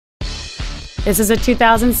This is a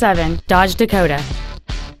 2007 Dodge Dakota.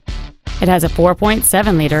 It has a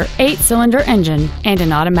 4.7-liter 8-cylinder engine and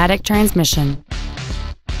an automatic transmission.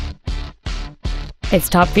 Its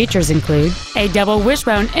top features include a double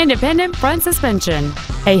wishbone independent front suspension,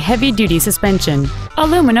 a heavy-duty suspension,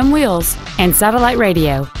 aluminum wheels, and satellite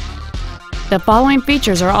radio. The following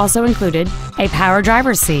features are also included: a power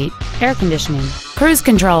driver's seat, air conditioning, cruise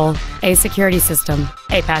control, a security system,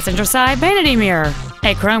 a passenger side vanity mirror,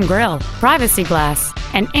 a chrome grille, privacy glass,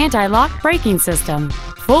 an anti-lock braking system,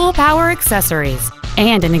 full power accessories,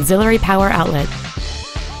 and an auxiliary power outlet.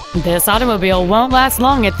 This automobile won't last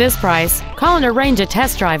long at this price. Call and arrange a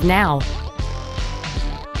test drive now.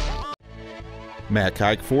 Matt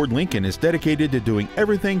Haik Ford Lincoln is dedicated to doing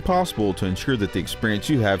everything possible to ensure that the experience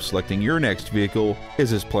you have selecting your next vehicle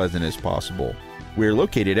is as pleasant as possible. We're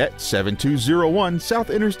located at 7201 South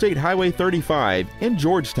Interstate Highway 35 in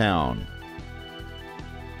Georgetown.